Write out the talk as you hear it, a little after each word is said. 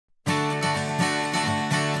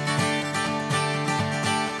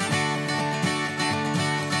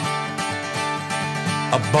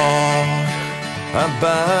I bought a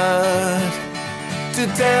bird to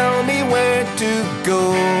tell me where to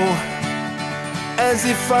go, as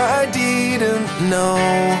if I didn't know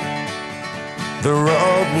the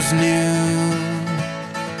road was new.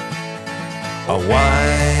 A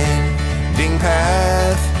winding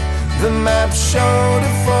path, the map showed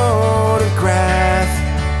a photograph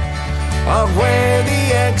of where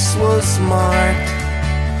the X was marked.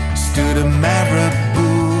 Stood a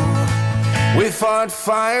marabou. We fought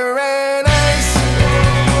fire and ice,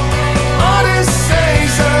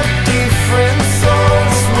 odysseys of different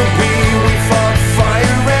souls were we. We fought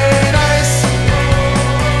fire and ice.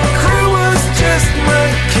 Our crew was just my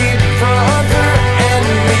kid brother and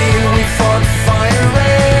me. We fought fire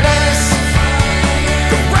and ice.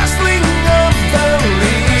 The rustling of the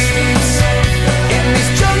leaves in this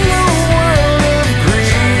jungle world of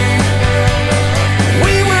greed.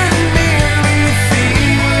 We were merely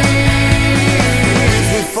thieves.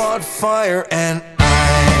 We fought fire and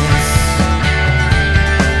ice.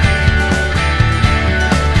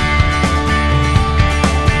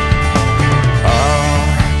 Our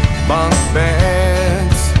bunk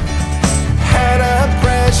beds had a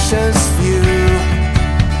precious view.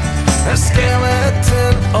 A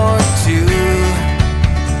skeleton or two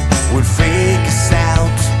would fake us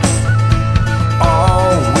out.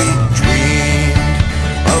 All we dreamed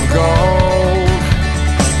of gold,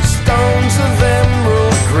 stones of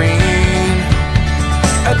emerald green,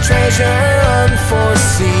 a treasure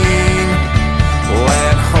unforeseen.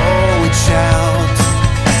 Let ho, we'd shout.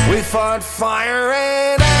 We fought fire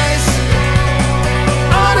and ice,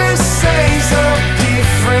 odysseys of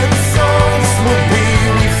different souls were we.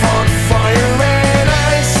 We fought fire and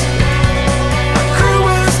ice. Our crew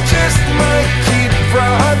was just my kid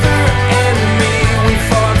brother and me. We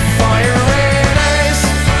fought fire and ice.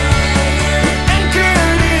 We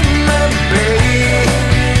anchored in the bay.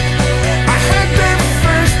 I heard the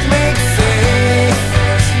first mate say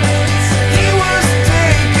he was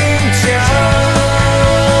taking charge.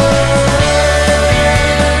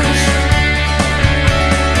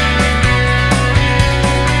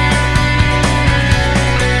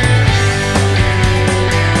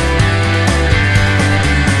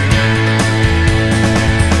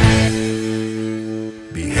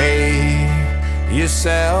 Behave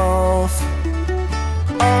yourself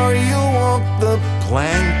or you walk the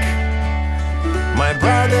plank. My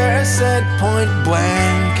brother said point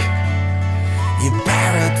blank, you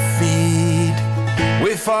parrot feed.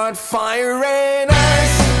 We fought fire and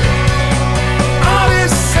ice,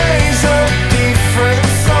 odysseys of different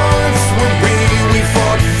souls were we. We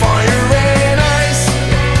fought fire and ice.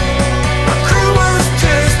 Our crew was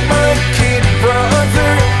just my kid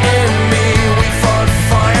brother and me. We fought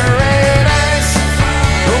fire and ice.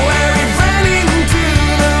 Where we ran into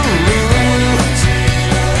the loot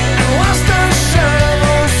and lost our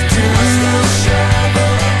shovels too.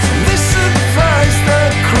 This surprised the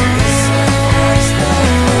crew.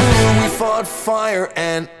 We fought fire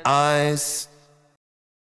and ice.